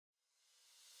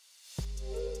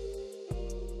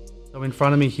So in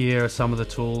front of me here are some of the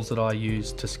tools that I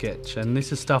use to sketch, and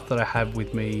this is stuff that I have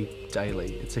with me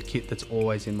daily. It's a kit that's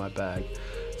always in my bag.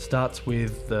 It starts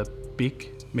with the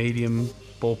Bic medium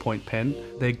ballpoint pen.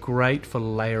 They're great for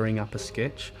layering up a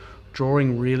sketch,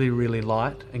 drawing really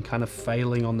light and kind of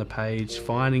failing on the page,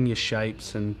 finding your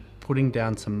shapes and putting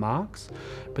down some marks,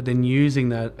 but then using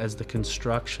that as the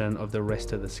construction of the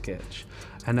rest of the sketch.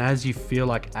 And as you feel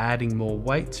like adding more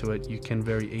weight to it, you can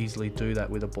very easily do that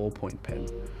with a ballpoint pen.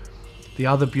 The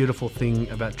other beautiful thing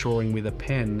about drawing with a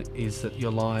pen is that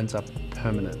your lines are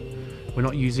permanent. We're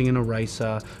not using an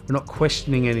eraser, we're not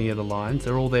questioning any of the lines,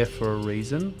 they're all there for a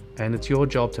reason, and it's your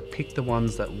job to pick the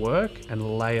ones that work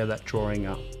and layer that drawing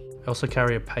up. I also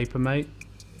carry a Papermate.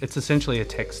 It's essentially a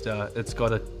texter. It's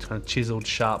got a kind of chiseled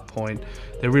sharp point.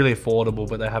 They're really affordable,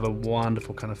 but they have a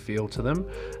wonderful kind of feel to them.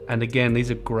 And again, these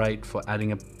are great for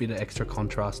adding a bit of extra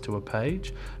contrast to a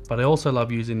page. But I also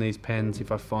love using these pens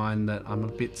if I find that I'm a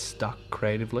bit stuck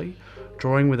creatively.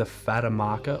 Drawing with a fatter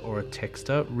marker or a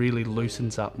texter really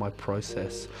loosens up my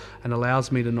process and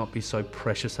allows me to not be so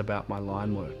precious about my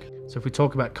line work. So if we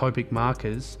talk about Copic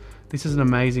markers, this is an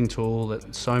amazing tool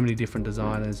that so many different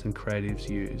designers and creatives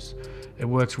use. It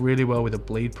works really well with a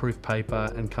bleed-proof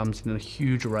paper and comes in a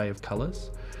huge array of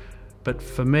colours. But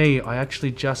for me, I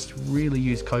actually just really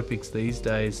use Copics these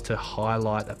days to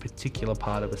highlight a particular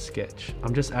part of a sketch.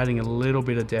 I'm just adding a little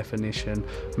bit of definition,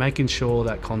 making sure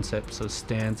that concept sort of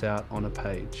stands out on a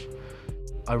page.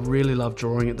 I really love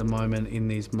drawing at the moment in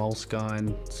these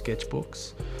Moleskine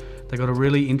sketchbooks. They've got a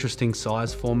really interesting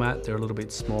size format. They're a little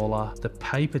bit smaller. The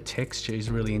paper texture is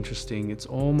really interesting. It's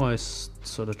almost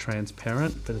sort of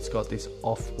transparent, but it's got this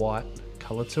off-white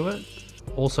color to it.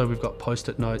 Also, we've got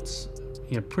Post-it notes,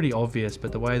 pretty obvious,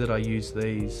 but the way that I use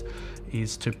these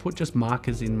is to put just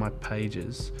markers in my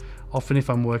pages. Often if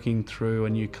I'm working through a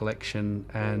new collection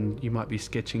and you might be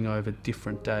sketching over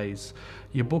different days,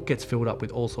 your book gets filled up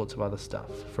with all sorts of other stuff,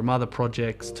 from other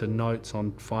projects to notes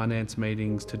on finance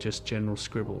meetings to just general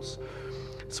scribbles.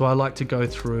 So I like to go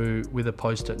through with a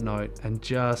Post-it note and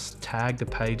just tag the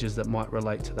pages that might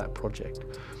relate to that project.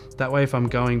 That way, if I'm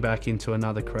going back into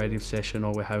another creative session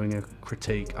or we're having a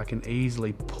critique, I can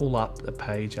easily pull up the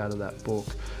page out of that book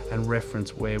and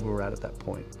reference where we were at that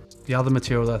point. The other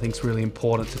material that I think is really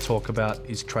important to talk about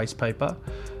is trace paper.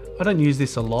 I don't use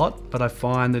this a lot, but I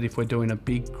find that if we're doing a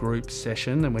big group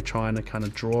session and we're trying to kind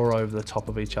of draw over the top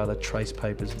of each other, trace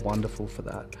paper is wonderful for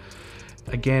that.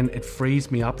 Again, it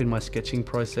frees me up in my sketching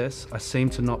process. I seem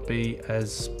to not be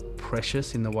as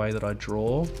precious in the way that I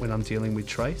draw when I'm dealing with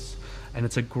trace, and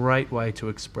it's a great way to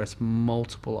express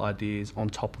multiple ideas on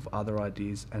top of other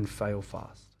ideas and fail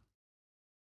fast.